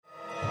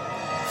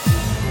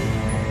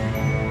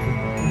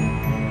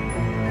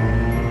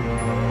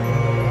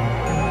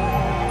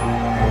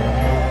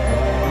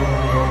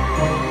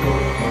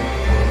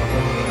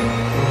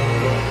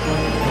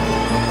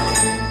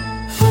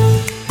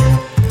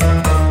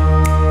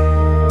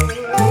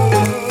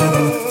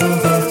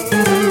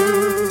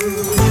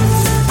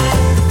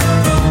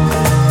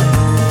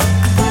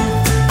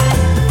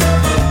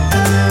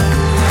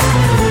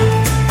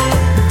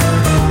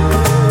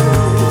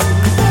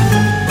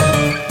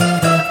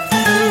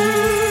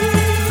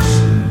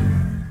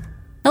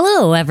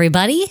Hello,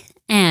 everybody,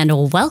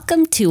 and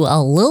welcome to A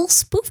Lil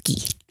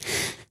Spooky.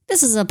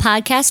 This is a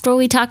podcast where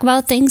we talk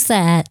about things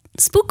that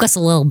spook us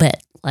a little bit,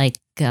 like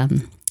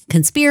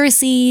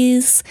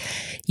conspiracies,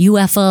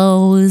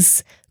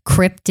 UFOs,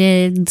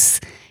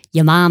 cryptids,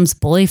 your mom's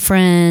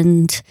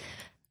boyfriend.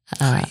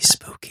 Pretty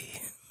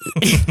spooky.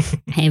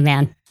 Hey,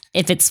 man,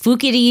 if it's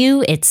spooky to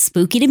you, it's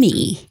spooky to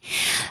me.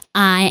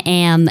 I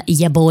am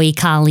your boy,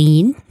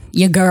 Colleen.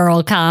 Your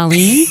girl,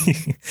 Colleen.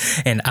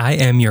 And I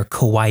am your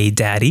kawaii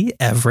daddy,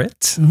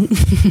 Everett.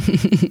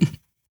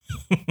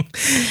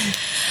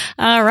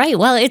 All right.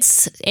 Well,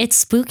 it's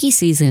spooky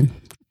season.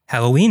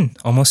 Halloween,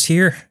 almost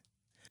here.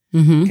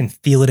 Mm-hmm. Can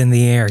feel it in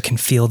the air. Can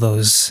feel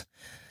those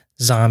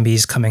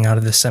zombies coming out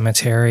of the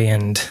cemetery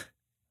and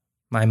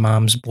my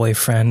mom's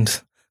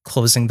boyfriend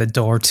closing the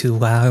door too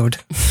loud.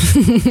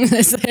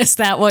 Is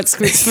that what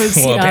spooks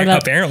you out?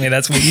 Apparently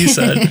that's what you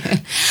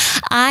said.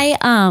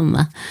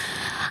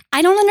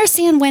 I don't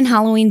understand when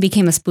Halloween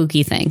became a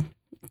spooky thing,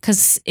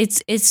 because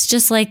it's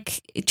just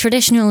like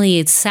traditionally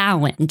it's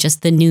Samhain,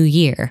 just the new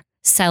year,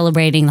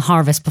 celebrating the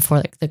harvest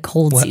before the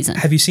cold season.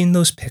 Have you seen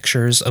those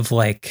pictures of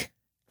like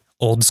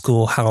old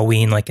school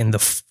Halloween, like in the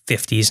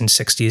 50s and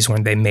 60s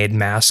when they made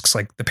masks,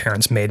 like the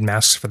parents made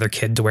masks for their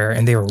kid to wear,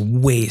 and they were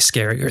way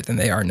scarier than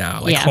they are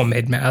now, like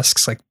homemade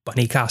masks, like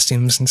bunny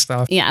costumes and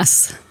stuff.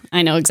 Yes.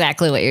 I know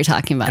exactly what you're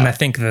talking about. And I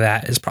think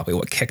that is probably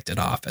what kicked it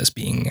off as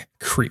being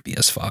creepy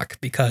as fuck,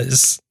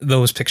 because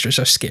those pictures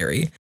are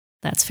scary.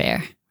 That's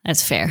fair.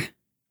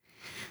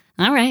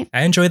 All right.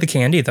 I enjoy the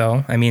candy,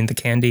 though. I mean, the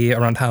candy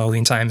around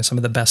Halloween time is some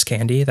of the best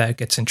candy that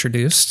gets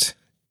introduced.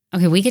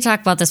 Okay, we could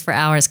talk about this for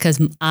hours,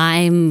 because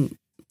I'm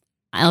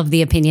of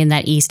the opinion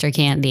that Easter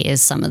candy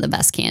is some of the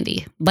best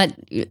candy. But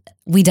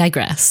we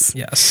digress.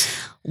 Yes.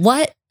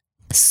 What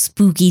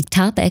spooky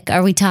topic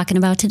are we talking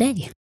about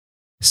today?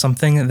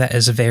 Something that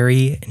is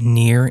very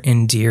near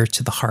and dear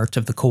to the heart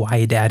of the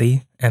kawaii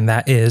daddy, and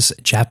that is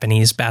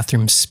Japanese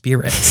bathroom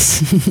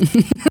spirits.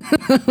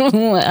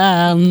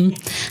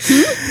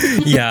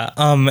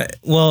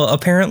 Well,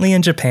 apparently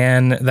in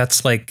Japan,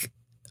 that's like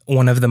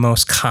one of the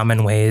most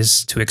common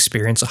ways to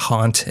experience a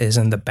haunt is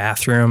in the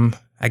bathroom.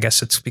 I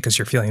guess it's because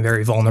you're feeling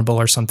very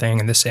vulnerable or something,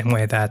 in the same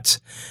way that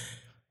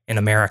in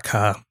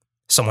America,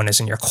 someone is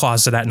in your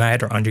closet at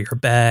night or under your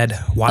bed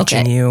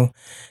watching you.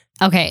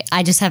 Okay,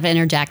 I just have to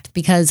interject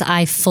because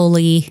I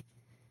fully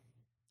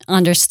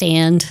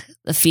understand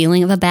the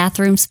feeling of a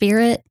bathroom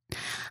spirit.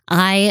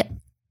 I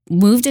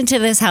moved into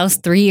this house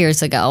 3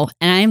 years ago,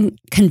 and I'm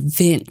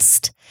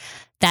convinced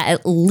that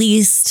at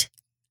least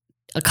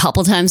a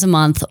couple times a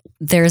month,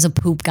 there's a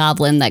poop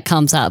goblin that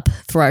comes up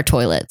through our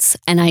toilets.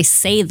 And I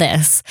say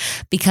this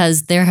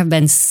because there have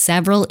been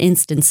several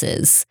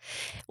instances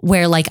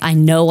where, like, I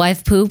know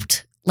I've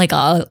pooped, like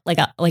an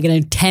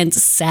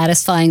intense,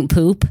 satisfying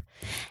poop.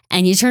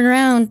 And you turn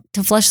around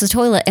to flush the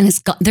toilet and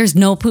there's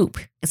no poop.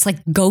 It's like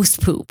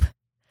ghost poop.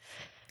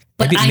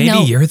 But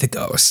maybe you're the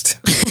ghost.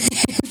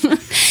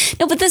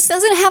 No, but this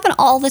doesn't happen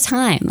all the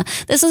time.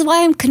 This is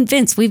why I'm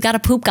convinced we've got a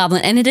poop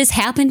goblin, and it has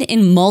happened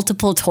in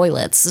multiple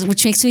toilets,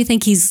 which makes me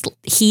think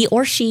he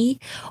or she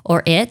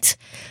or it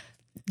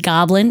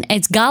goblin.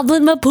 It's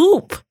goblin my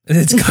poop.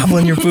 It's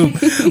goblin your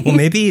poop. Well,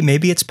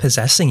 maybe it's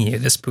possessing you,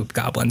 this poop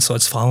goblin, so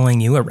it's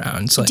following you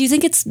around. So do you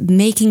think it's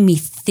making me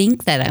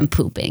think that I'm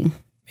pooping?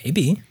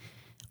 Maybe.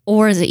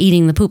 Or is it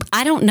eating the poop?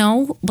 I don't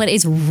know, but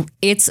it's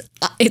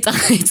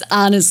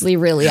honestly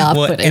really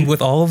off-putting. Well, and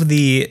with all of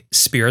the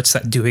spirits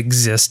that do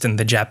exist in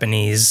the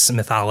Japanese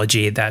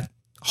mythology that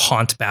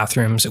haunt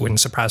bathrooms, it wouldn't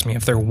surprise me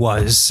if there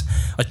was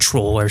a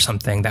troll or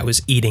something that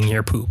was eating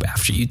your poop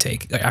after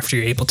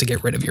you're able to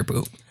get rid of your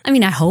poop. I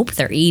mean, I hope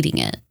they're eating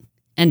it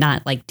and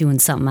not like doing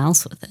something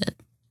else with it.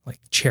 Like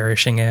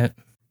cherishing it.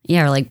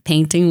 Yeah, or like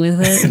painting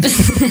with it.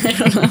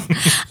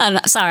 I don't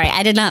know. Sorry,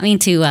 I did not mean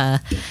to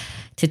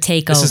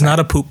take over. This is not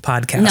a poop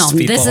podcast. No,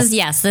 people.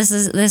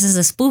 This is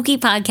a spooky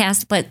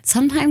podcast, but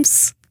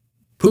sometimes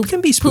poop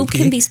can be spooky. Poop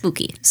can be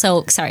spooky.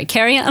 So sorry,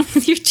 carry on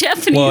with your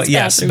Japanese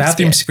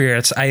bathroom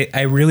spirits.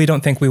 I really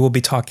don't think we will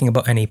be talking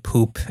about any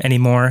poop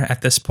anymore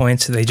at this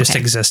point. They just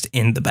exist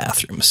in the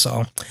bathroom. So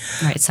all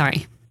right,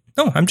 sorry.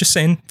 No, I'm just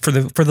saying for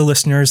the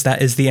listeners,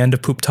 that is the end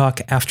of poop talk.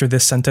 After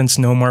this sentence,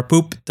 no more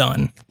poop.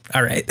 Done.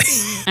 All right.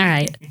 All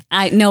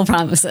right. No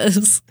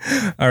promises.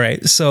 All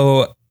right.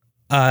 So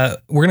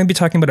we're going to be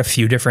talking about a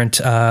few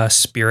different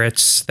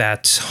spirits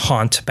that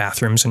haunt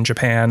bathrooms in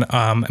Japan.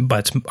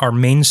 But our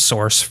main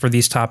source for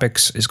these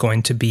topics is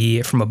going to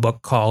be from a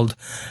book called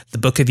The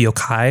Book of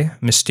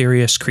Yokai,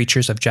 Mysterious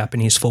Creatures of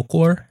Japanese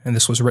Folklore. And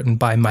this was written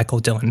by Michael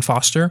Dillon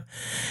Foster.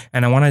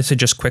 And I wanted to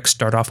just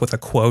start off with a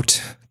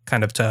quote,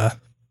 kind of to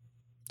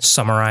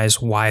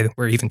summarize why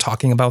we're even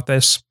talking about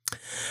this.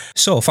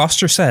 So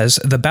Foster says,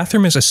 the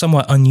bathroom is a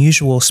somewhat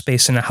unusual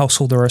space in a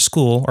household or a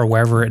school or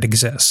wherever it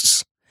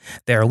exists.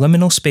 They are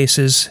liminal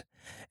spaces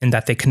in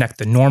that they connect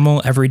the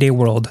normal, everyday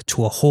world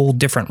to a whole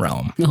different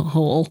realm. A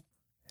whole.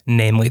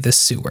 namely the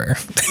sewer.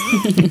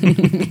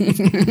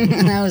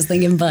 I was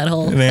thinking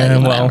butthole.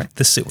 Well,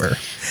 the sewer.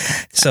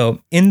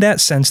 So in that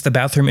sense, the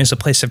bathroom is a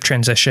place of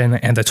transition,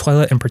 and the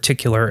toilet in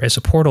particular is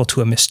a portal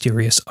to a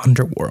mysterious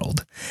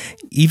underworld.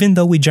 Even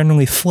though we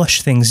generally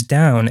flush things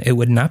down, it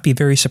would not be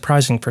very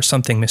surprising for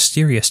something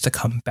mysterious to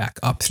come back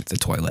up through the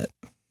toilet.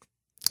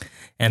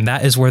 And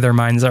that is where their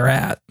minds are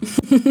at.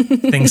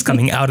 Things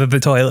coming out of the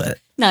toilet.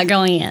 Not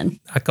going in.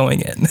 Not going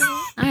in.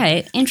 All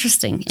right.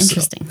 Interesting.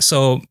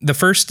 So the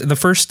first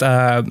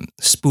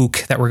spook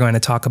that we're going to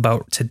talk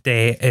about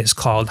today is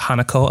called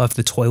Hanako of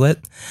the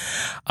toilet.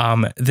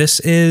 This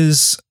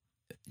is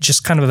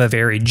just kind of a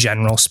very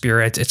general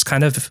spirit. It's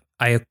kind of,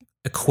 I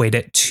equate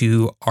it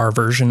to our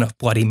version of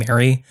Bloody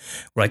Mary,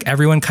 where like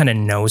everyone kind of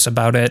knows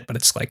about it, but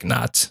it's like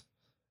not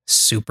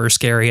super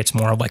scary. It's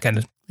more like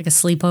a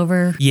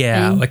sleepover.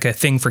 Yeah, thing? like a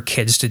thing for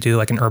kids to do,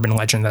 like an urban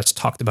legend that's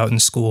talked about in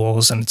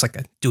schools, and it's like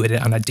do it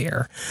on a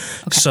dare.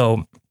 Okay.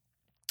 So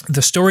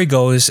the story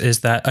goes is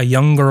that a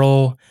young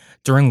girl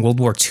during World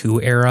War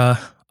II era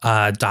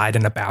died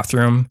in a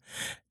bathroom.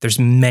 There's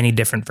many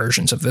different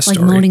versions of this story.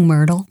 Like Moaning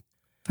Myrtle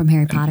from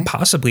Harry Potter?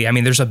 Possibly. I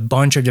mean, there's a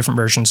bunch of different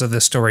versions of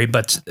this story,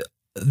 but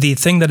the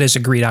thing that is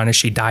agreed on is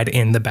she died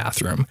in the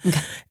bathroom. Okay.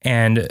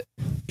 And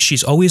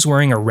she's always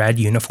wearing a red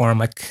uniform,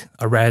 like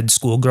a red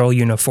schoolgirl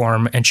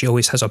uniform, and she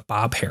always has a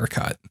bob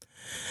haircut.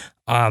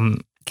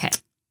 Okay.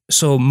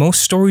 So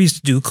most stories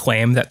do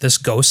claim that this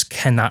ghost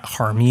cannot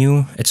harm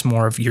you. It's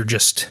more of you're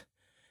just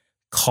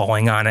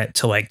calling on it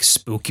to like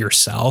spook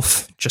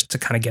yourself, just to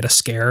kind of get a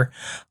scare.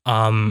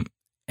 And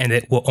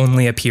it will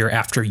only appear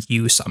after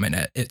you summon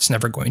it. It's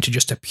never going to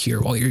just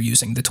appear while you're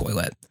using the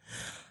toilet.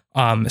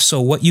 So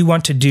what you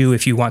want to do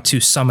if you want to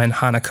summon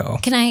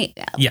Hanako? Can I?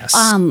 Yes.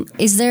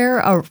 Is there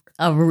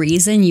a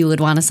reason you would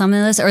want to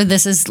summon this, or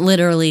this is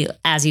literally,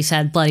 as you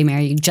said, Bloody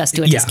Mary? You just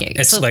do it to scare you.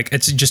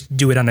 It's just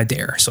do it on a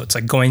dare. So it's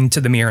like going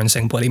to the mirror and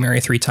saying Bloody Mary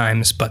 3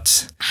 times.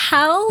 But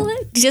how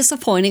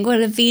disappointing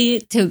would it be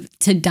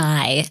to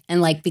die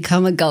and like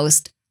become a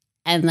ghost?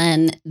 And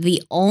then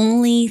the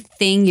only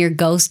thing your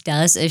ghost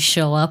does is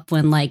show up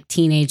when like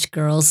teenage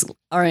girls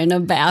are in a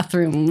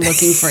bathroom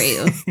looking for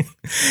you.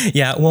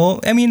 Yeah, well,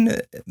 I mean,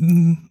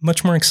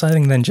 much more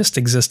exciting than just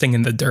existing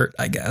in the dirt,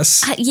 I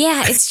guess.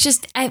 Yeah, it's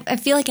just, I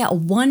feel like at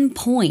one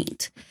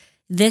point,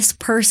 this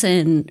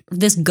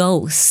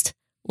ghost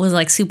was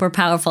like super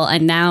powerful.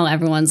 And now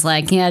everyone's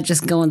like, yeah,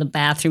 just go in the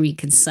bathroom. You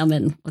can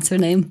summon, what's her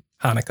name?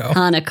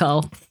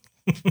 Hanako.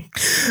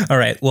 All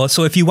right. Well,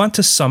 so if you want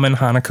to summon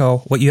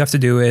Hanako, what you have to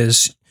do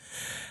is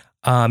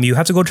you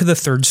have to go to the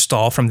third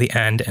stall from the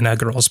end in a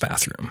girl's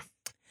bathroom.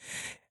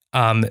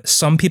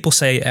 Some people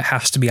say it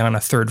has to be on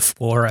a third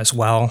floor as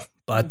well,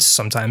 but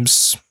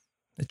sometimes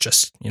it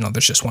just,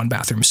 there's just one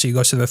bathroom. So you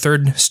go to the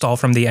third stall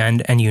from the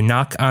end and you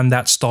knock on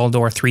that stall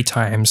door 3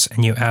 times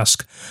and you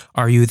ask,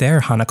 "Are you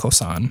there,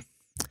 Hanako-san?"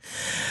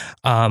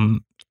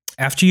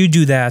 After you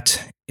do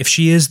that, if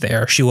she is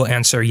there, she will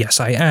answer, "Yes,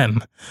 I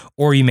am."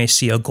 Or you may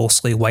see a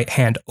ghostly white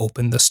hand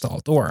open the stall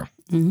door.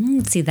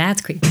 See,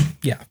 that's creepy.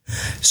 Yeah.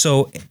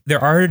 So there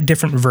are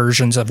different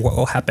versions of what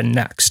will happen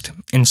next.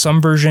 In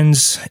some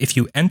versions, if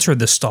you enter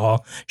the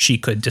stall, she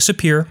could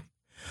disappear,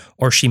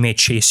 or she may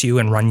chase you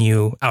and run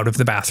you out of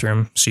the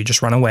bathroom. So you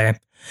just run away.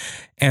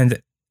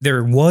 And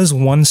there was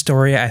one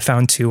story I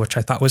found too, which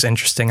I thought was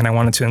interesting, and I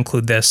wanted to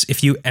include this.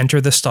 If you enter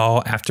the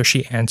stall after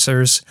she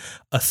answers,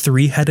 a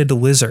 3-headed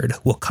lizard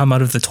will come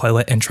out of the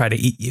toilet and try to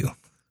eat you.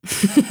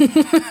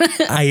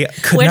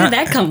 Where did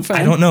that come from?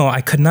 I don't know.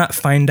 I could not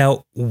find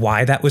out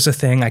why that was a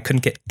thing. I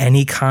couldn't get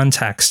any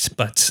context,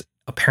 but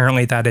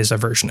apparently that is a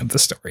version of the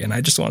story, and I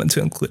just wanted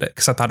to include it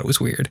because I thought it was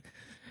weird.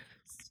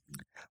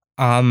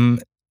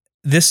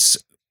 This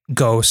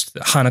ghost,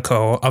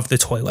 Hanako of the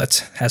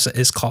toilet, as it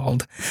is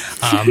called,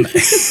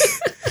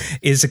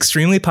 is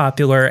extremely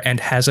popular and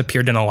has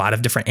appeared in a lot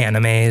of different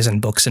animes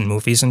and books and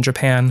movies in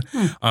Japan.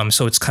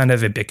 So it's kind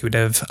of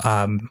ubiquitous.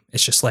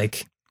 It's just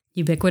like...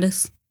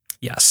 Ubiquitous?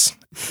 Yes.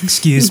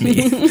 Excuse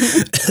me.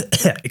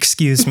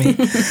 Excuse me.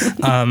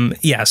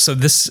 Yeah, so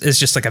this is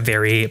just like a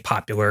very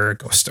popular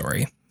ghost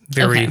story.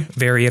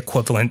 Very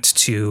equivalent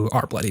to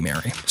our Bloody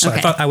Mary. So I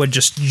thought I would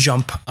just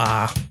jump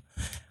off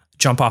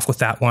with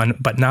that one.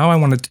 But now I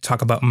wanted to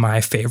talk about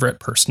my favorite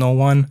personal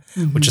one,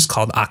 which is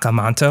called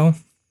Akamanto.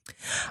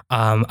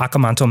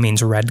 Akamanto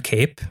means red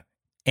cape.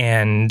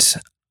 And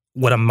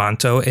what a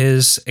manto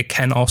is, it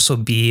can also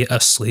be a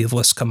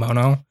sleeveless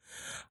kimono.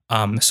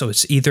 So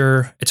it's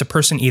a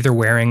person either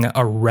wearing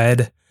a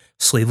red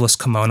sleeveless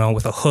kimono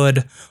with a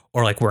hood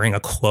or like wearing a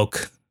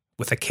cloak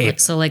with a cape.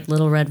 So like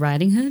Little Red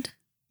Riding Hood?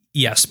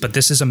 Yes, but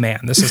this is a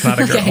man. This is not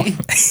a girl.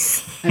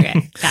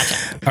 Okay,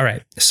 gotcha. All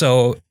right.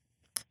 So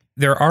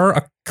there are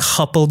a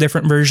couple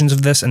different versions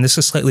of this, and this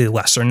is slightly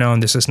lesser known.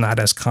 This is not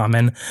as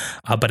common,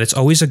 but it's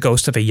always a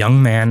ghost of a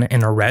young man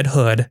in a red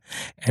hood,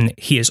 and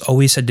he is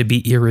always said to be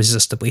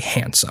irresistibly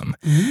handsome.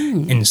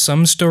 In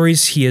some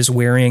stories, he is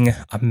wearing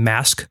a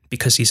mask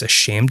because he's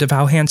ashamed of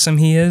how handsome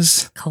he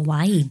is.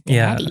 Kawaii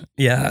daddy.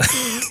 Yeah.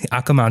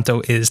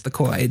 Akamanto is the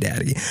kawaii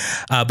daddy.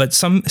 But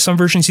some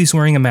versions he's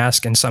wearing a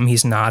mask and some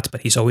he's not,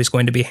 but he's always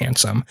going to be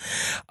handsome.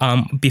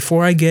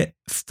 Before I get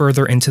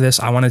further into this,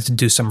 I wanted to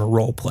do some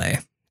role play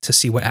to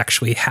see what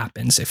actually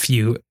happens if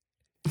you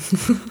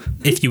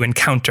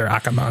encounter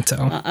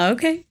Akamanto.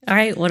 Okay. All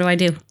right. What do I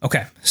do?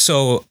 Okay.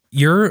 So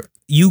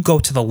you go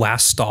to the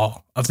last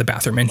stall of the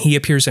bathroom, and he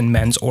appears in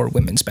men's or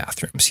women's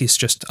bathrooms. He's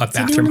just a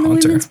bathroom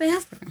haunter. Women's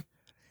bathroom?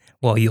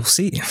 Well, you'll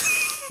see.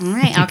 All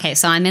right. Okay.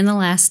 So I'm in the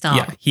last stall.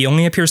 Yeah. He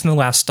only appears in the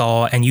last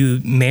stall, and you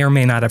may or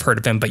may not have heard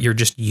of him, but you're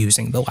just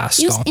using the last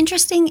stall. What's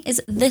interesting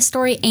is this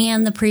story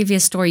and the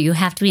previous story, you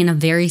have to be in a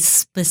very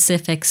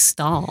specific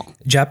stall.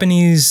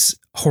 Japanese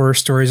horror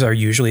stories are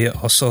usually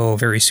also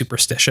very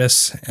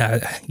superstitious.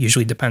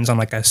 Usually depends on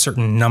like a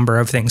certain number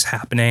of things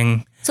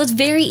happening. So it's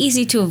very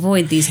easy to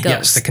avoid these ghosts.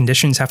 Yes, the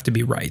conditions have to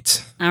be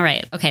right. All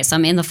right. Okay. So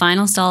I'm in the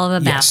final stall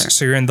of a bathroom. Yes.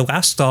 So you're in the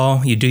last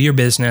stall, you do your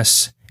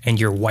business, and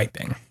you're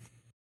wiping.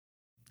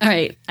 All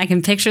right. I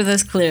can picture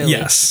this clearly.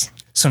 Yes.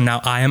 So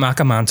now I am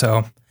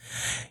Akamanto.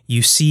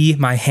 You see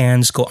my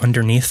hands go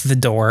underneath the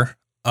door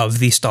of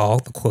the stall,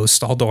 the closed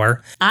stall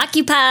door.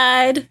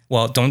 Occupied.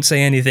 Well, don't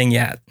say anything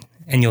yet,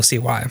 and you'll see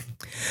why.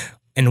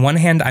 In one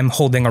hand, I'm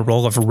holding a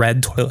roll of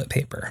red toilet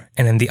paper,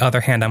 and in the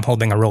other hand, I'm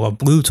holding a roll of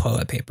blue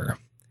toilet paper.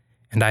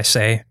 And I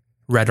say,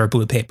 red or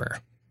blue paper?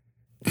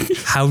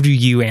 How do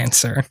you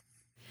answer?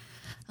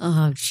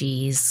 Oh,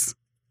 geez.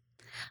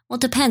 Well,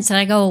 it depends. Did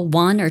I go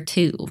 1 or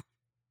 2?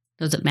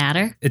 Does it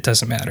matter? It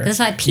doesn't matter. Because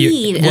if I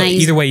peed...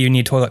 either way, you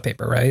need toilet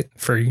paper, right?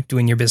 For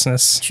doing your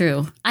business.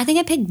 True. I think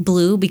I picked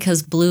blue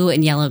because blue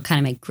and yellow kind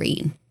of make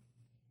green.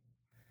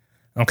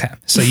 Okay.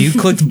 So you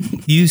clicked...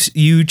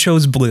 you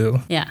chose blue.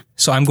 Yeah.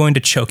 So I'm going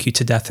to choke you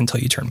to death until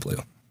you turn blue.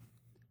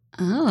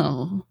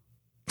 Oh.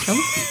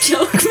 Don't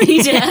choke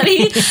me,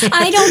 Daddy.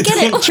 I don't get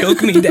it. Don't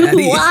choke me,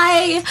 Daddy.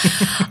 Why?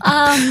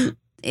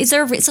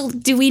 So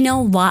do we know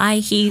why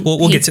he...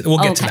 We'll get to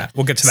that.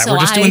 We'll get to that. So we're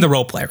just doing the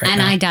role play right now.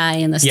 And I die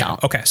in the stall.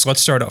 Yeah. Okay. So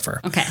let's start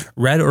over. Okay.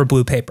 Red or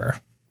blue paper?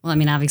 Well, I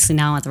mean, obviously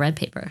now I want the red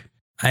paper.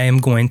 I am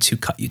going to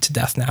cut you to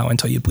death now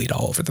until you bleed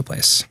all over the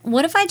place.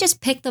 What if I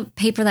just picked the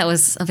paper that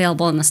was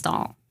available in the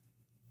stall?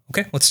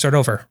 Okay. Let's start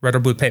over. Red or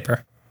blue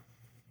paper?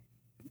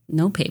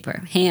 No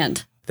paper.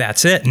 Hand.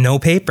 That's it. No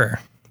paper.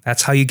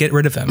 That's how you get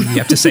rid of him. You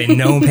have to say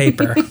no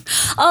paper.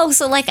 Oh,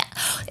 so like,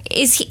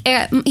 is he?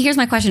 Here's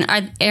my question: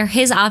 Are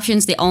his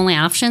options the only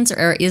options,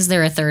 or is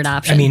there a third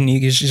option? I mean,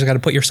 you just got to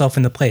put yourself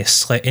in the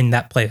place, like in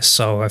that place.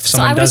 So if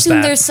someone does that, I would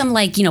assume there's some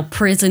like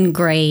prison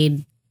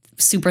grade,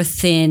 super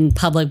thin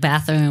public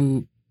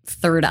bathroom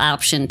third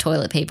option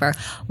toilet paper.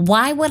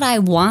 Why would I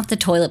want the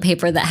toilet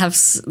paper that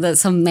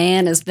some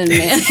man has been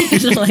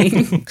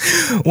handling?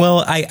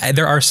 Well,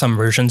 there are some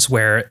versions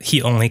where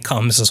he only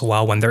comes as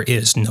well when there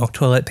is no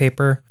toilet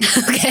paper.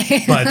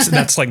 Okay, but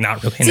that's like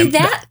not really.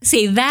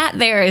 That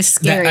there is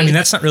scary.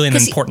 That's not really an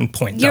important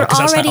point though, because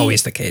that's not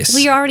always the case.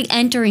 Well, you're already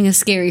entering a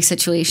scary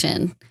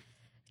situation,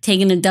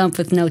 taking a dump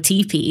with no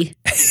TP,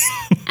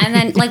 and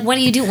then like, what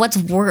do you do? What's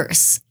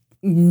worse,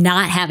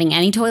 not having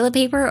any toilet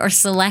paper or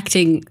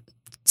selecting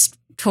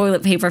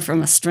toilet paper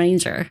from a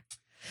stranger?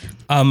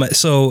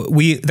 So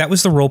that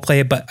was the role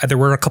play, but there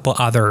were a couple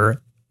other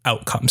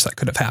outcomes that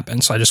could have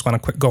happened. So I just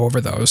want to go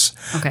over those.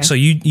 Okay. So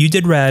you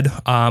did red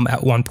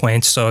at one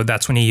point. So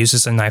that's when he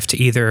uses a knife to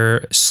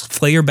either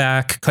flay your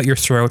back, cut your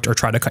throat, or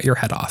try to cut your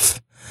head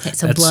off. Okay,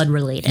 so blood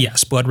related.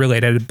 Yes, blood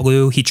related.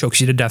 Blue, he chokes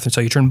you to death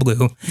until you turn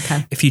blue.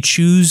 Okay. If you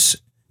choose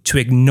to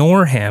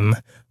ignore him,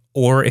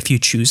 or if you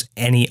choose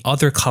any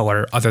other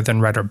color other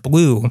than red or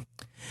blue,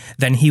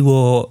 then he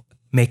will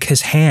make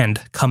his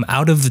hand come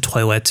out of the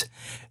toilet,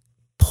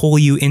 pull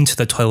you into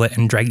the toilet,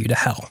 and drag you to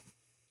hell.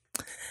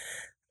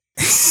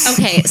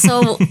 Okay,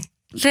 so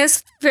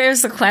there's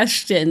the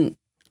question: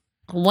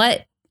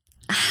 what,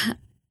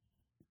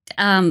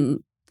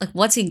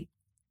 what's he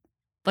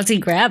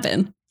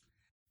grabbing?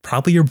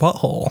 Probably your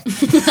butthole.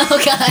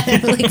 Oh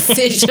God, like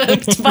fish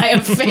hooked by a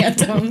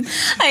phantom.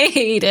 I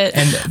hate it.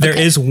 And there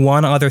is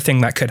one other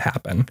thing that could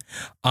happen.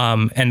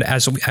 And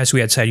as we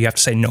had said, you have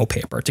to say no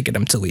paper to get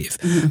him to leave.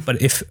 Mm-hmm. But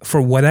if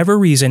for whatever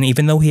reason,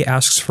 even though he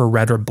asks for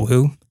red or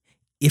blue,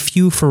 if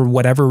you for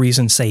whatever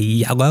reason say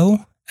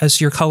yellow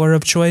as your color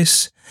of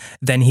choice,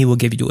 then he will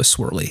give you a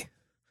swirly.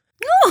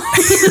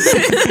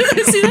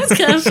 See, that's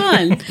kind of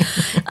fun.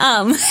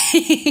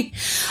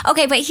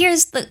 Okay, but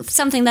here's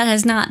something that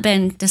has not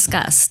been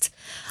discussed.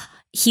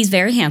 He's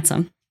very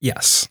handsome.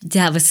 Yes.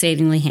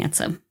 Devastatingly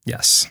handsome.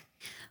 Yes.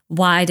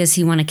 Why does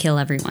he want to kill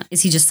everyone?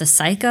 Is he just a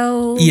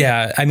psycho?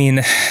 Yeah, I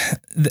mean,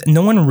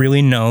 no one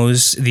really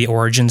knows the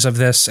origins of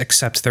this,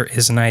 except there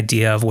is an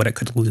idea of what it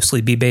could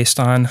loosely be based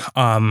on.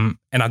 And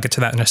I'll get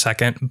to that in a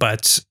second.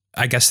 But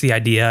I guess the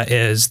idea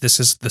is this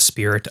is the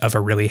spirit of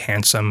a really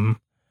handsome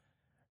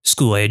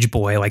school-age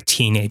boy, like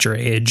teenager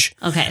age.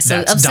 Okay, so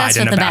that's obsessed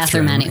died in with the a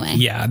bathroom anyway.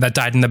 Yeah, that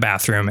died in the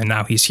bathroom, and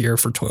now he's here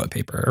for toilet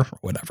paper or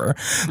whatever.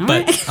 All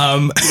but right.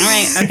 All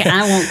right, okay,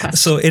 I won't question.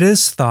 So it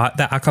is thought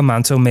that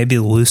Akamanto may be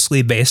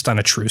loosely based on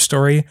a true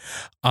story.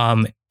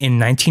 In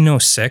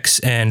 1906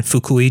 in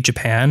Fukui,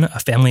 Japan, a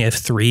family of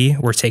 3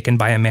 were taken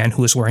by a man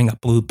who was wearing a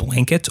blue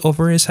blanket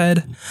over his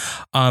head.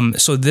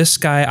 So this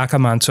guy,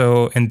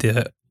 Akamanto, and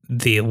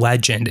the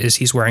legend is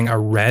he's wearing a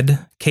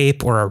red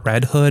cape or a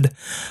red hood,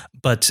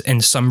 but in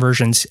some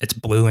versions it's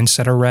blue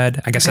instead of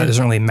red. I guess that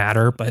doesn't really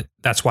matter, but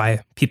that's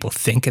why people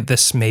think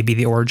this may be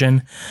the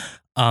origin.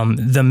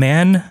 The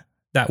man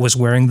that was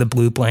wearing the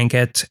blue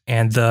blanket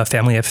and the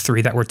family of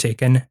 3 that were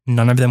taken,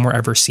 none of them were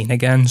ever seen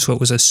again, so it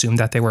was assumed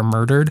that they were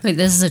murdered. Wait,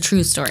 this is a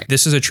true story.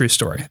 This is a true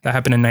story. That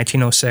happened in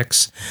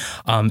 1906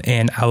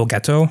 in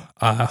Aogeto,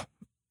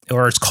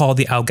 or it's called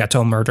the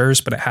Aogeto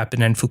murders, but it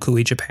happened in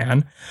Fukui,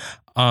 Japan.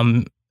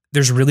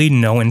 There's really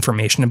no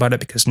information about it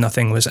because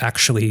nothing was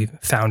actually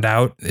found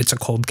out. It's a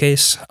cold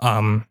case.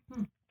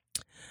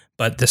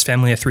 But this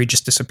family of 3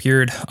 just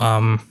disappeared.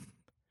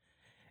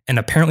 And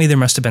apparently there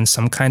must have been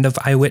some kind of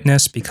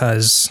eyewitness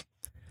because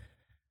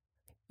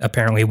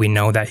apparently we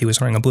know that he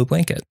was wearing a blue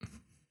blanket.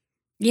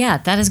 Yeah,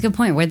 that is a good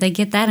point. Where'd they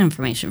get that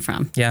information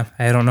from? Yeah,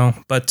 I don't know.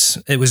 But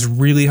it was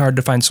really hard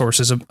to find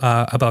sources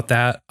about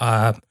that.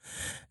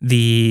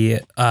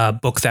 The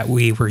book that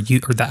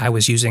that I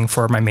was using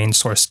for my main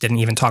source didn't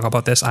even talk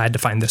about this. I had to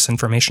find this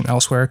information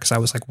elsewhere because I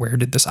was like, where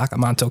did this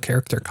Akamanto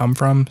character come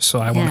from? So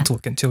I wanted to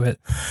look into it.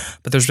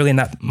 But there's really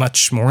not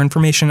much more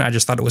information. I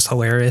just thought it was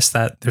hilarious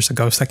that there's a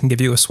ghost that can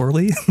give you a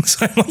swirly.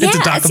 So I wanted to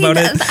talk about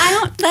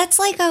it. That's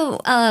like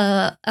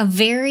a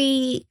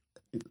very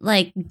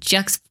like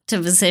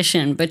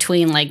juxtaposition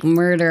between like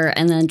murder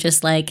and then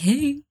just like,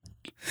 hey.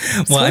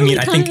 Well, I mean,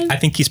 I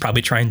think he's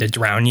probably trying to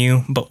drown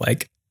you, but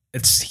like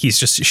he's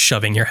just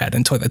shoving your head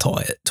into the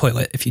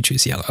toilet if you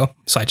choose yellow.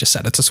 So I just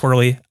said it's a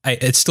swirly.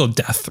 It's still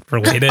death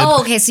related.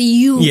 Oh, okay. So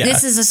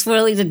this is a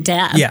swirly to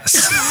death.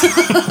 Yes.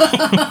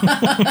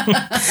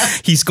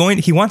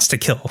 He wants to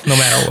kill no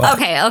matter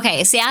what.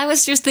 Okay. See, I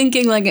was just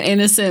thinking like an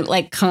innocent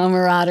like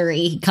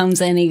camaraderie. He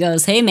comes in, he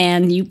goes, hey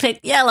man, you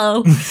picked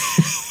yellow.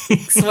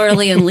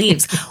 Swirly and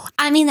leaves.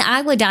 I mean,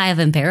 I would die of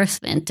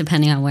embarrassment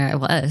depending on where I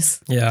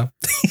was. Yeah.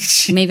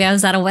 Maybe I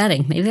was at a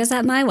wedding. Maybe I was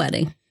at my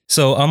wedding.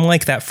 So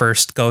unlike that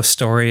first ghost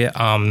story,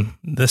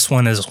 this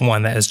one is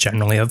one that is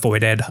generally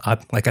avoided.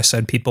 Like I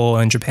said, people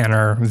in Japan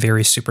are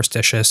very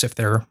superstitious if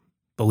they're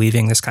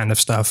believing this kind of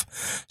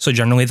stuff. So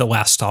generally the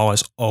last stall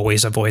is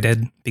always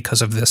avoided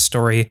because of this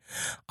story,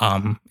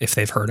 if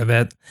they've heard of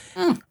it.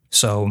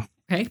 So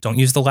don't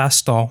use the last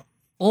stall.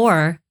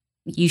 Or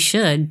you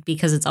should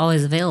because it's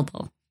always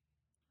available.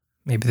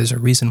 Maybe there's a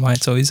reason why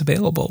it's always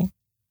available.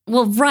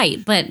 Well,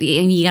 right. But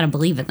you got to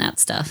believe in that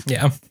stuff.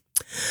 Yeah.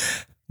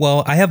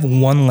 Well, I have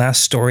one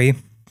last story,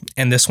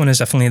 and this one is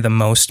definitely the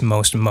most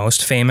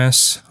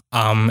famous,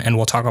 and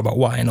we'll talk about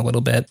why in a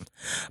little bit,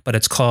 but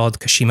it's called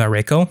Kashima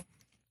Reiko.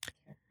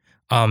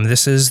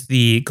 This is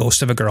the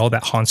ghost of a girl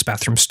that haunts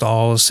bathroom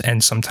stalls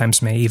and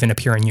sometimes may even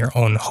appear in your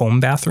own home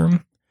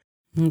bathroom.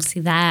 See,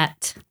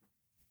 that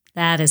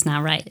is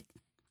not right.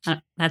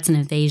 That's an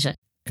invasion.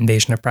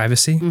 Invasion of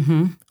privacy?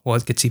 Mm-hmm. Well,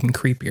 it gets even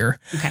creepier.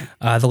 Okay.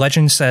 The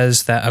legend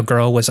says that a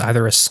girl was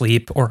either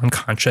asleep or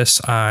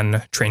unconscious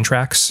on train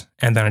tracks,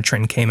 and then a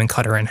train came and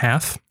cut her in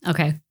half.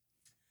 Okay.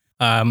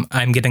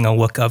 I'm getting a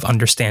look of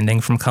understanding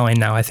from Colleen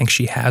now. I think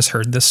she has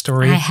heard this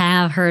story. I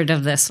have heard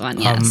of this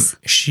one, yes.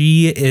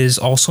 She is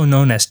also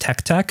known as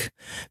Tek Tek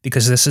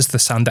because this is the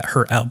sound that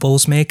her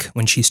elbows make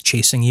when she's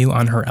chasing you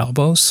on her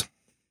elbows.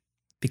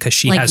 Because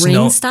she has ring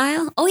no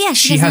style. Oh yeah,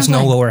 she has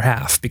no lower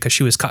half because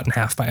she was cut in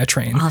half by a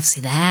train. Oh,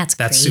 see, that's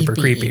creepy. Super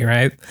creepy,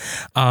 right?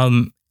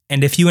 And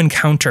if you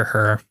encounter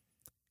her,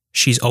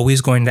 she's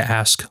always going to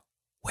ask,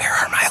 "Where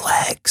are my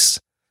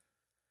legs?"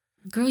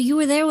 Girl, you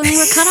were there when they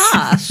were cut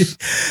off.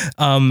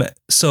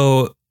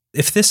 So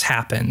if this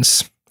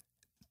happens,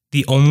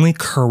 the only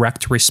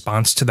correct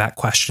response to that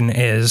question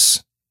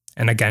is,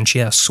 and again, she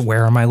asks,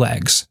 "Where are my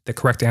legs?" The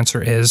correct answer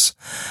is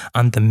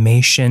on the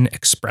Meishin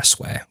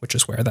Expressway, which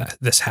is where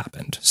this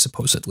happened,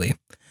 supposedly.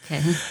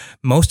 Okay.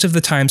 Most of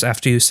the times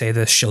after you say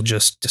this, she'll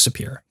just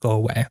disappear, go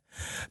away.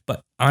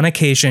 But on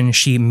occasion,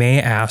 she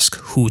may ask,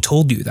 "Who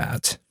told you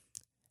that?"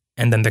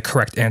 And then the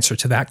correct answer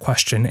to that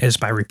question is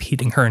by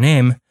repeating her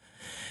name,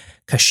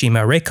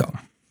 Kashima Reiko.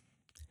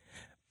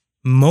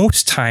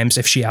 Most times,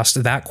 if she asks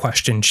that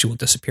question, she will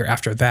disappear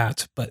after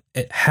that. But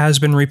it has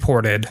been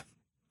reported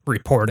in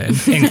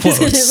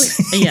quotes.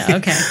 Yeah,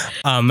 okay.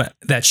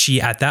 That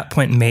she at that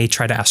point may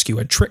try to ask you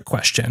a trick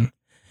question.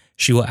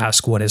 She will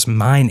ask, "What is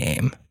my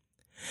name?"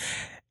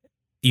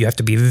 You have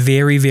to be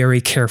very,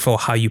 very careful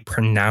how you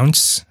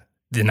pronounce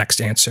the next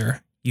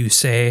answer. You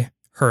say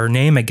her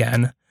name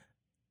again,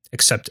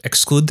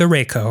 exclude the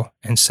Reiko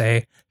and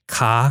say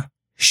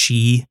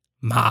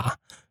Ka-shi-ma,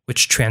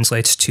 which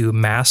translates to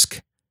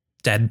mask,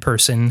 dead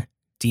person,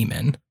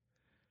 demon.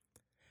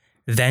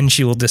 Then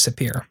she will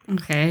disappear.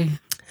 Okay.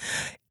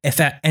 If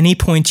at any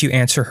point you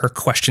answer her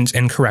questions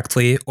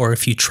incorrectly, or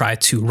if you try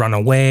to run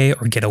away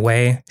or get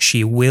away,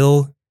 she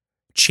will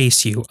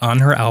chase you on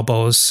her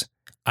elbows,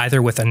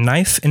 either with a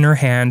knife in her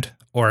hand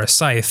or a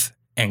scythe,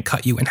 and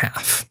cut you in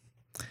half.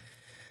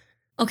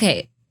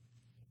 Okay.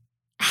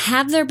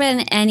 Have there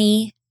been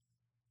any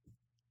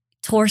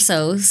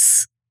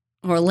torsos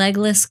or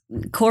legless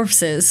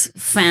corpses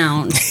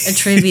found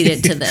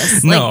attributed to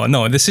this?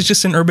 No, this is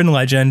just an urban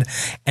legend.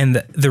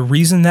 And the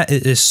reason that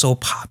it is so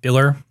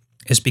popular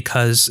is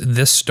because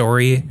this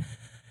story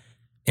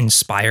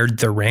inspired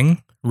The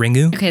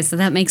Ringu. Okay, so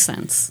that makes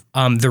sense.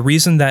 The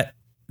reason that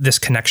this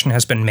connection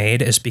has been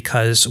made is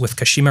because with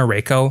Kashima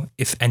Reiko,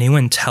 if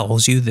anyone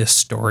tells you this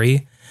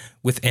story,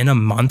 within a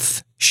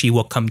month, she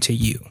will come to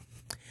you.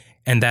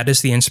 And that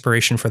is the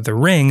inspiration for The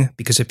Ring,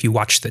 because if you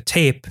watch the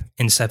tape,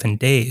 in 7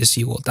 days,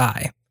 you will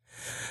die.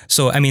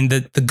 So, I mean,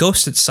 the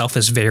ghost itself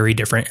is very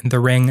different in The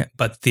Ring,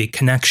 but the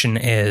connection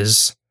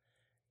is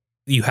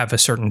you have a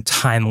certain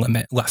time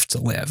limit left to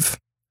live.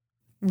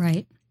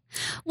 Right.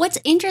 What's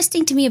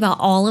interesting to me about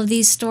all of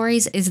these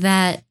stories is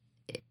that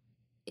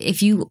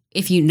if you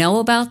know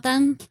about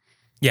them,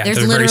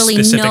 there's literally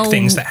very specific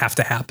things that have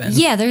to happen.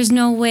 Yeah, there's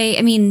no way.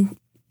 I mean,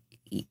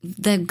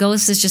 the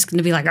ghost is just going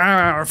to be like,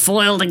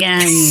 foiled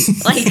again.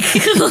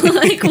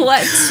 like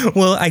what?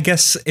 Well, I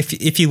guess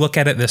if you look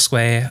at it this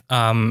way,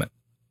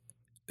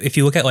 if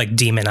you look at like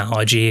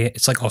demonology,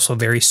 it's like also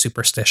very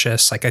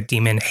superstitious. Like a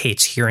demon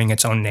hates hearing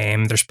its own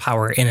name. There's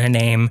power in a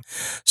name.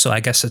 So I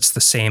guess it's the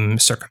same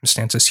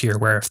circumstances here,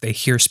 where if they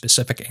hear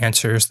specific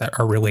answers that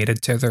are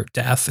related to their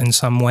death in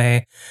some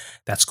way,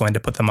 that's going to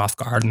put them off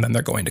guard, and then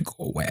they're going to go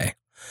away.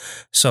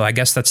 So I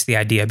guess that's the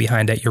idea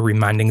behind it. You're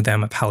reminding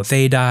them of how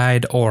they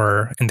died,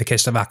 or in the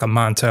case of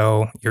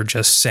Akamanto, you're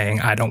just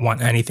saying, I don't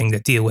want anything to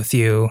deal with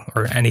you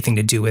or anything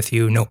to do with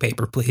you. No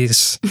paper,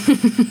 please.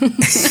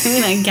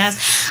 I mean,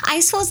 I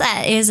suppose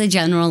that is a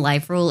general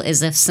life rule,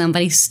 is if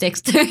somebody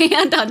sticks their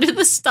hand under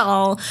the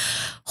stall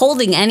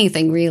holding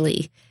anything,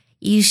 really,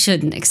 you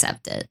shouldn't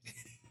accept it.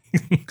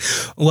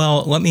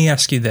 Well, let me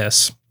ask you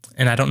this,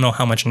 and I don't know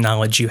how much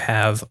knowledge you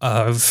have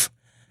of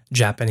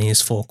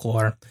Japanese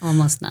folklore.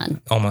 Almost none.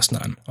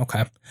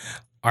 Okay.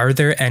 Are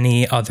there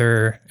any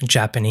other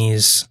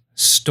Japanese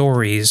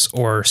stories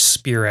or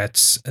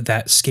spirits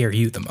that scare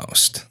you the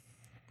most?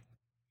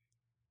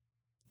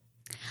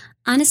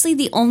 Honestly,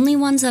 the only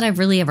ones that I've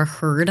really ever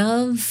heard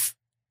of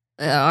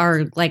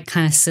are like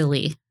kind of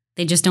silly.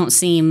 They just don't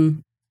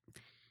seem...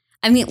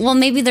 I mean, well,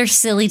 maybe they're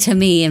silly to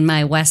me in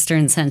my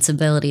Western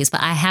sensibilities,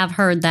 but I have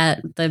heard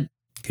that the...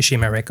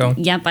 Kashima Reiko?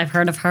 Yep, I've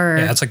heard of her.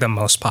 Yeah, that's like the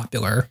most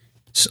popular...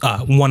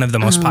 one of the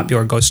most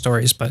popular ghost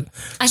stories, but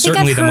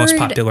certainly the most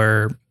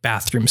popular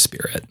bathroom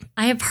spirit.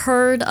 I have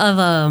heard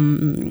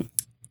of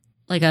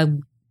like a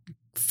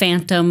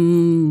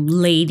phantom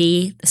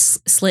lady,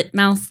 slit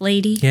mouth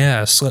lady.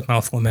 Yeah, slit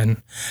mouth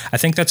woman. I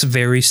think that's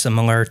very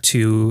similar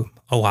to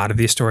a lot of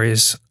these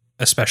stories,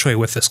 especially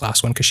with this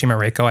last one, Kashima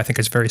Reiko. I think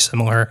it's very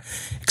similar,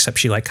 except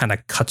she like kind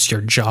of cuts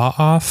your jaw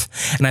off.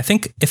 And I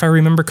think if I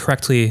remember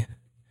correctly,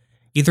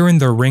 either in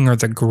The Ring or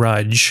The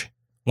Grudge,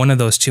 one of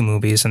those two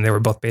movies, and they were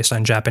both based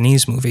on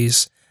Japanese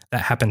movies,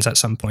 that happens at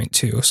some point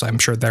too. So I'm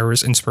sure there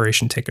was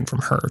inspiration taken from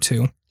her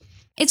too.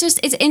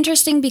 It's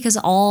interesting because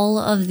all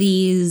of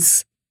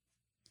these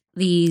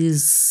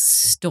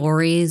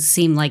stories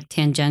seem like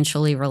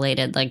tangentially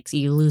related. Like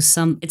you lose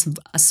it's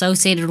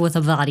associated with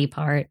a body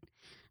part.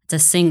 It's a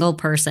single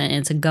person.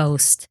 It's a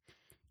ghost.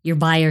 You're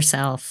by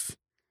yourself.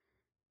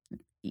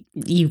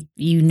 You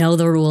know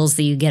the rules,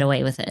 that you get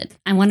away with it.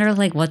 I wonder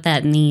like what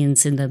that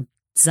means in the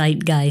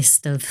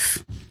zeitgeist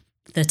of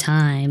the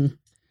time.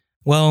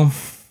 Well,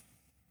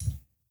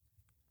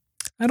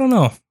 I don't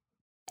know.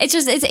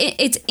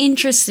 It's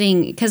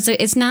interesting because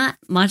it's not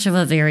much of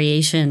a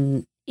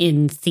variation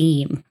in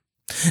theme.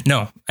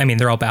 No, I mean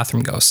they're all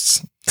bathroom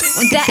ghosts.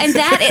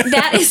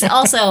 That is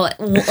also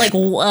like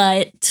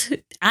what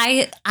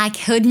I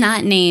could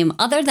not name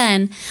other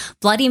than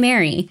Bloody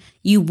Mary.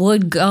 You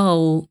would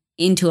go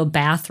into a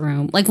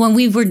bathroom. Like when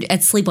we were at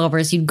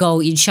sleepovers,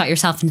 you'd shut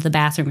yourself into the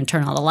bathroom and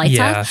turn all the lights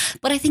off.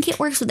 But I think it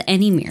works with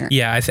any mirror.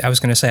 Yeah, I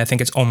was going to say, I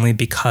think it's only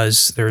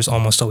because there's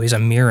almost always a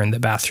mirror in the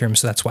bathroom.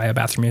 So that's why a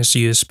bathroom is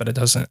used, but it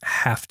doesn't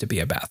have to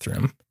be a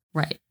bathroom.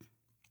 Right.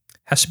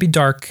 It has to be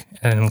dark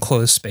and an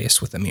enclosed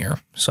space with a mirror.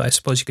 So I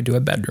suppose you could do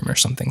a bedroom or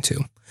something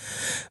too.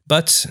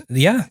 But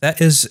yeah,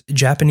 that is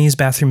Japanese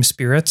bathroom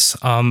spirits.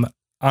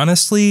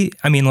 Honestly,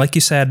 I mean, like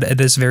you said, it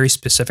is very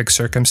specific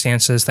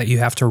circumstances that you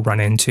have to run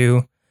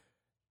into.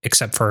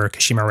 Except for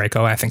Kashima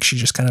Reiko, I think she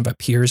just kind of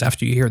appears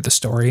after you hear the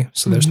story.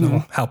 So there's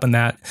no help in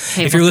that.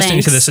 Hey, if you're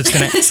listening to this, it's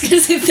going to...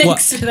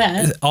 Thanks for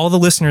that. All the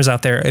listeners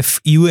out there,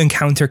 if you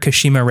encounter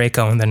Kashima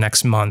Reiko in the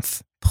next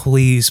month,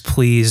 please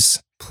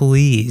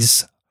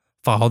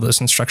follow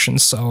those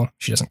instructions so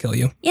she doesn't kill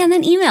you. Yeah, and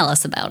then email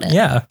us about it.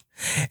 Yeah.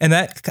 And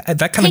that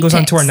kind of goes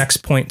on to our next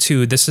point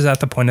too. This is at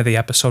the point of the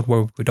episode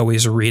where we'd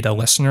always read a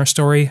listener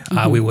story.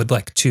 We would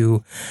like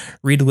to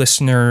read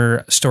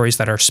listener stories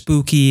that are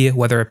spooky,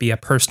 whether it be a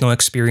personal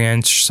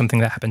experience, something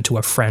that happened to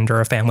a friend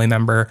or a family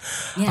member.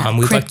 Yeah,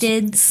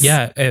 cryptids.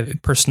 A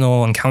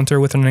personal encounter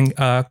with an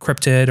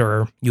cryptid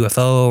or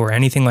UFO or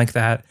anything like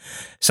that.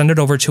 Send it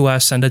over to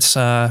us. Send us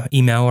an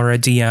email or a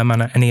DM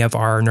on any of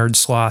our Nerd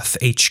Sloth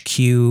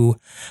HQ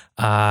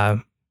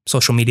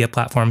social media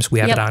platforms. We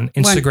have it on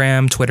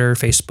Instagram, Twitter,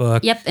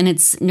 Facebook. Yep, and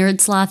it's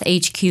Nerd Sloth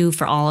HQ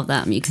for all of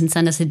them. You can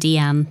send us a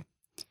DM.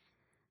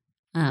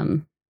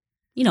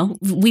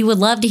 We would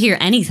love to hear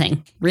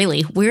anything,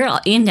 really. We're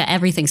into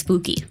everything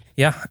spooky.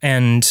 Yeah,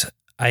 and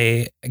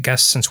I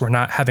guess since we're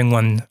not having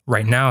one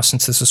right now,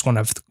 since this is one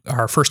of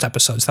our first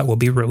episodes that will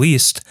be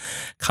released,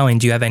 Colleen,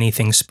 do you have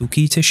anything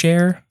spooky to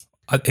share?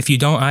 If you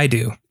don't, I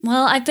do.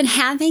 Well, I've been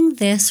having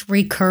this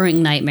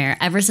recurring nightmare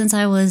ever since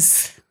I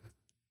was,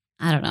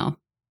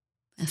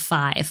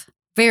 5.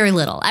 Very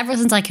little, ever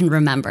since I can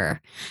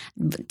remember.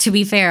 To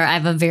be fair, I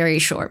have a very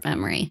short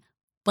memory.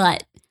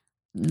 But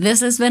this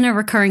has been a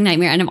recurring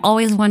nightmare, and I've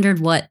always wondered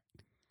what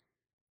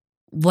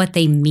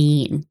they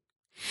mean.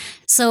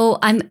 So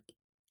I'm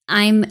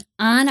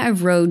on a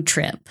road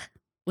trip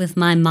with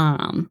my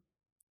mom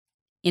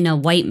in a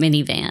white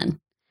minivan.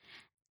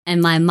 And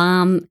my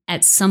mom,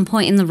 at some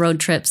point in the road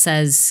trip,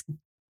 says,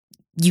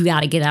 "You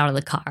got to get out of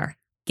the car.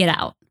 Get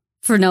out."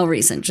 For no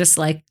reason. Just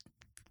like,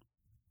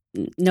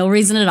 no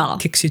reason at all.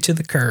 Kicks you to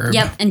the curb.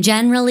 Yep. And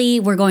generally,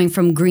 we're going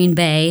from Green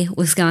Bay,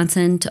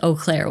 Wisconsin to Eau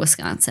Claire,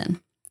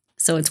 Wisconsin.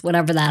 So it's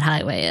whatever that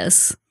highway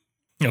is.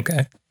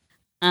 Okay.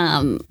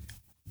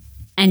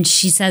 And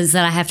she says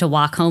that I have to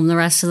walk home the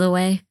rest of the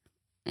way.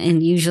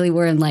 And usually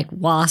we're in like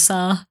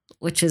Wausau,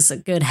 which is a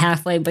good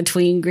halfway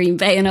between Green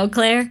Bay and Eau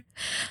Claire.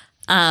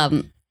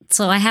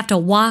 So I have to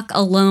walk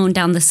alone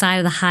down the side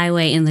of the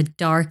highway in the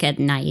dark at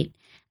night.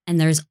 And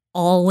there's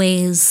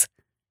always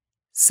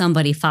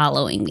somebody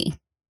following me.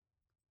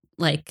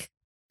 Like,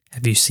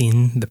 have you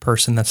seen the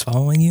person that's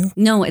following you?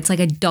 No, it's like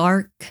a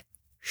dark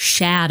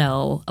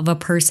shadow of a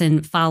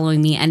person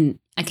following me. And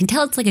I can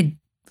tell it's like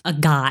a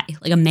guy,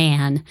 like a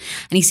man.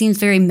 And he seems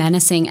very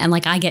menacing. And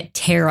like, I get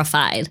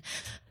terrified.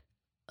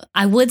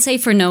 I would say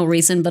for no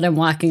reason, but I'm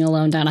walking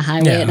alone down a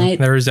highway at night.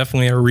 There is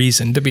definitely a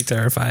reason to be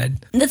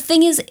terrified. The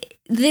thing is,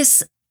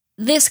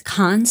 this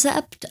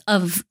concept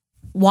of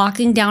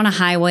walking down a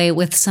highway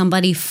with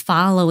somebody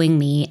following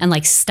me and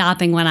like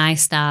stopping when I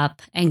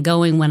stop and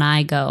going when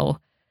I go,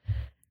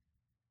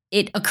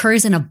 it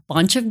occurs in a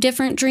bunch of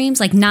different dreams.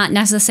 Like, not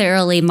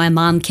necessarily my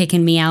mom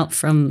kicking me out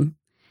from,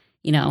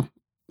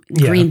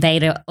 Green Bay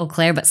to Eau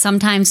Claire, but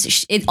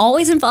sometimes it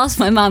always involves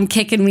my mom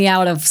kicking me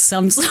out of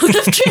some sort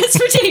of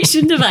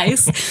transportation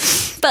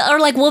device. Or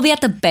like, we'll be at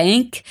the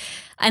bank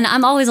and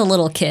I'm always a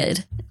little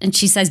kid. And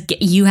she says,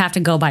 "You have to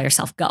go by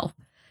yourself, go."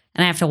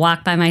 And I have to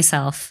walk by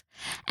myself.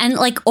 And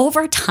like,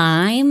 over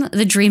time,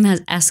 the dream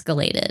has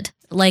escalated.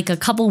 Like a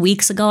couple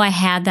weeks ago, I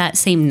had that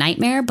same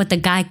nightmare, but the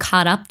guy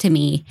caught up to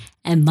me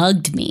and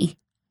mugged me.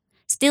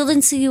 Still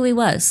didn't see who he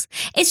was.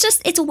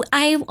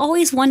 I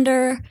always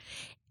wonder,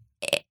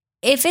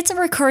 if it's a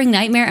recurring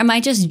nightmare, am I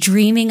just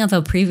dreaming of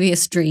a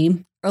previous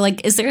dream? Or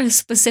like, is there a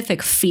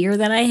specific fear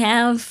that I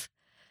have?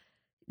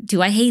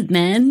 Do I hate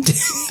men?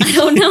 I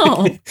don't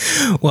know.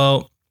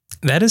 Well,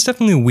 that is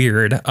definitely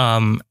weird.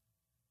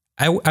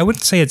 I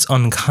wouldn't say it's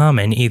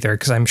uncommon either,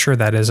 because I'm sure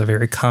that is a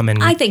very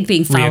common, I think,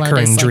 being followed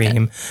reoccurring is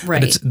dream.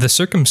 Right. But the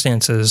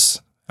circumstances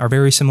are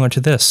very similar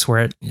to this,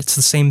 where it's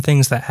the same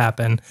things that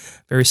happen,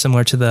 very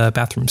similar to the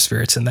bathroom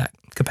spirits in that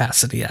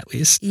capacity, at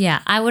least.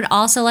 Yeah. I would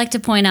also like to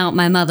point out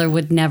my mother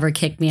would never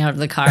kick me out of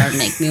the car and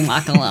make me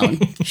walk alone.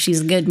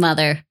 She's a good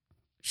mother.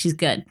 She's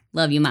good.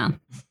 Love you,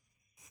 Mom.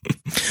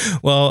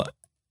 Well,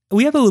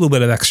 we have a little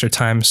bit of extra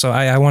time, so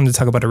I wanted to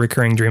talk about a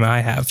recurring dream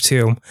I have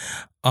too.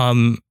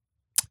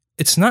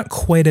 It's not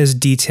quite as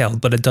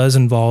detailed, but it does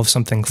involve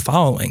something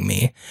following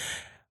me.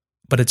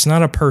 But it's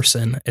not a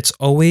person. It's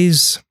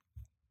always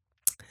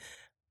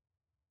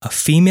a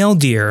female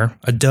deer,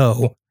 a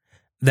doe,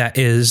 that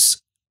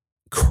is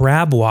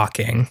crab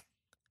walking.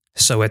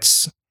 So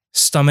its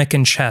stomach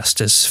and chest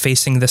is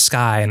facing the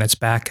sky and its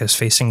back is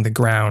facing the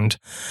ground.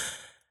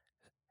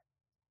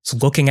 It's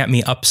looking at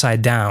me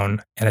upside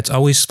down, and it's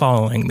always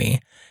following me.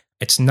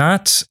 It's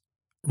not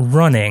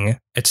running.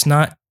 It's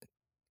not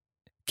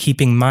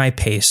keeping my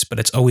pace, but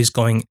it's always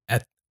going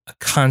at a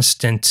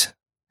constant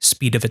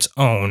speed of its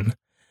own.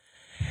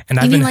 And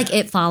you mean like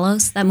It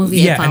Follows? That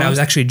movie, It Follows? And I was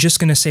actually just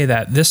going to say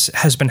that this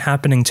has been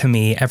happening to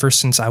me ever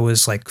since I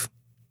was like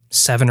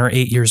 7 or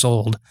 8 years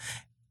old,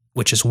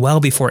 which is well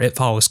before It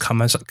Follows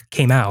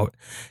came out.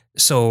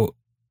 So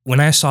when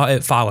I saw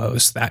It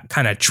Follows, that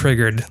kind of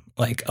triggered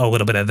like a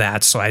little bit of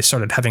that. So I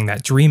started having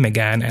that dream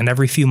again. And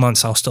every few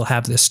months, I'll still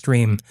have this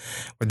dream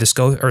where this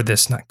ghost, or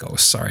this, not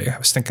ghost, sorry. I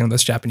was thinking of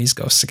those Japanese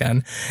ghosts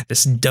again.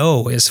 This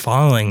doe is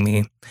following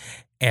me.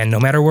 And no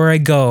matter where I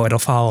go, it'll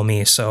follow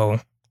me.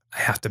 So I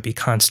have to be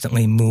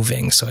constantly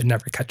moving so it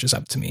never catches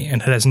up to me.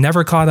 And it has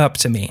never caught up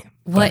to me.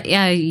 What?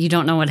 Yeah, you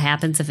don't know what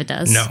happens if it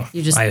does? No,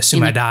 I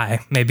assume I die.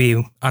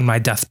 Maybe on my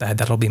deathbed,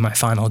 that'll be my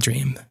final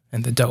dream,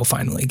 and the doe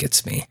finally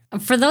gets me.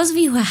 For those of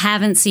you who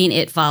haven't seen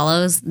It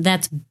Follows,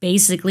 that's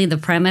basically the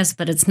premise,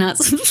 but it's not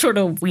some sort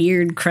of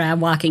weird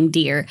crab-walking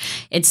deer.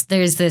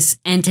 There's this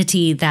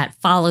entity that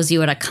follows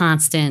you at a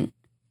constant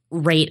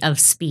rate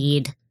of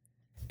speed.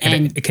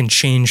 And it can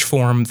change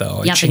form,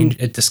 though. Yep,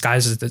 It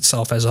disguises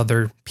itself as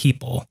other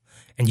people,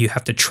 and you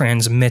have to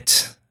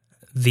transmit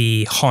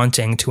the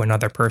haunting to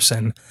another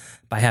person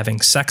by having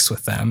sex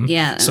with them.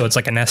 Yeah. So it's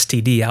like an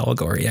STD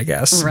allegory, I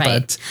guess.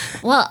 Right.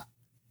 Well,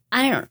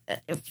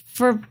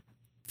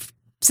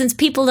 since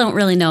people don't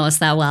really know us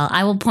that well,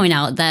 I will point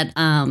out that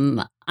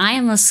I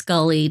am a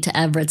Scully to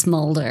Everett's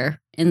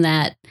Mulder in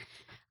that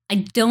I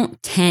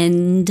don't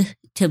tend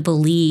to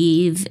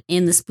believe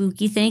in the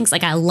spooky things.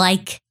 Like, I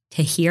like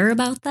to hear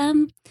about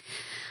them,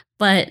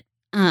 but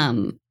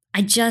I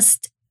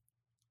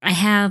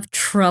have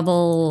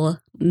trouble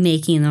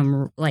making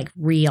them like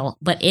real.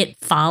 But It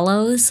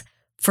Follows,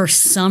 for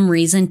some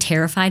reason,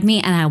 terrified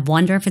me, and I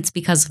wonder if it's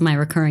because of my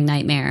recurring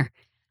nightmare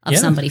of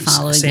somebody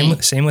following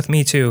me. Same with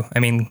me too. I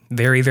mean,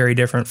 very, very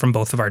different from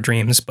both of our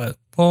dreams, but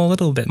a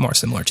little bit more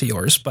similar to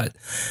yours. But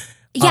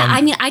yeah,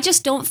 I mean, I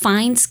just don't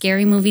find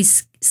scary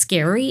movies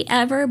scary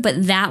ever.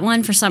 But that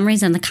one, for some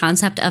reason, the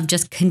concept of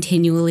just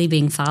continually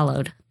being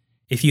followed.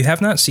 If you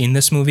have not seen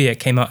this movie, it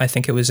came out, I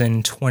think it was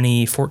in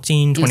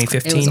 2014,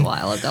 2015. It was a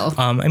while ago.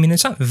 I mean,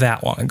 it's not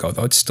that long ago,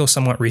 though. It's still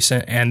somewhat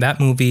recent. And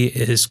that movie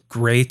is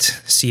great.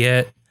 See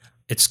it.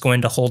 It's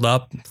going to hold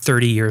up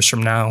 30 years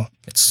from now.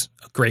 It's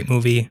a great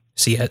movie.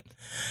 See it.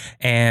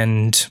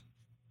 And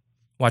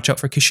watch out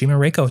for Kishima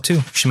Reiko,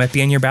 too. She might be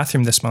in your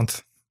bathroom this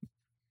month.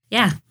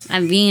 Yeah.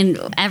 I mean,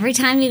 every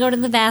time you go to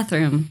the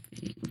bathroom,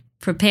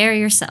 prepare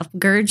yourself.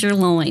 Gird your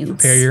loins.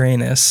 Prepare your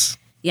anus.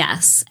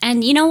 Yes.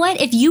 And you know what?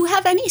 If you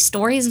have any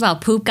stories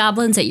about poop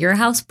goblins at your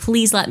house,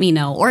 please let me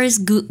know. Or is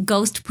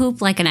ghost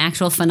poop like an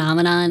actual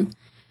phenomenon?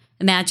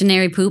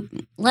 Imaginary poop?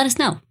 Let us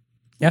know.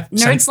 Yeah.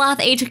 Nerdsloth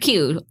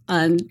HQ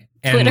on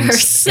Twitter.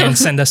 And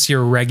send us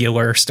your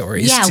regular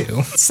stories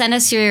too. Send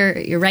us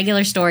your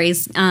regular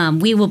stories.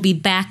 We will be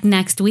back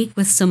next week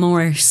with some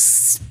more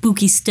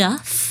spooky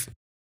stuff.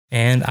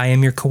 And I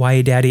am your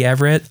kawaii daddy,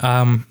 Everett.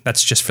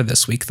 That's just for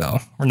this week, though.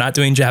 We're not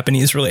doing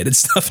Japanese related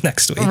stuff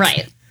next week.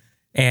 Right.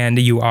 And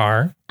you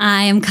are?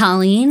 I am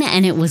Colleen,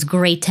 and it was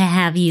great to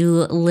have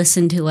you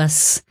listen to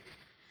us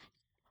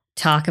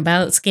talk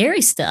about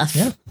scary stuff.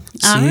 Yeah.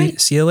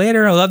 See you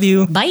later. I love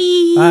you.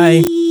 Bye.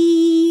 Bye.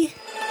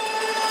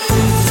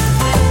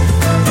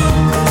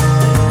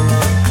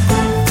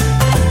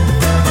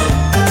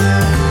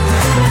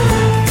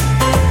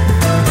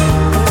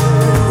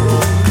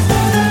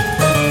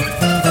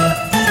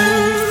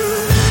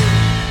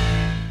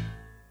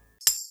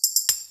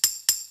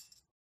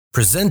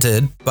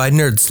 Presented by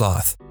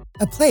Nerdsloth,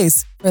 a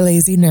place for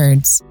lazy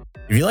nerds.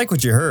 If you like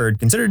what you heard,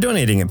 consider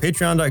donating at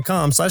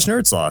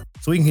patreon.com/nerdsloth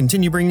so we can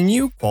continue bringing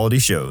you quality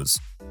shows.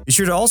 Be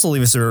sure to also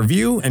leave us a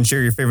review and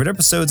share your favorite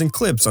episodes and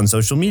clips on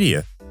social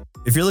media.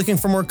 If you're looking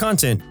for more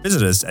content,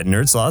 visit us at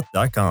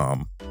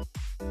nerdsloth.com.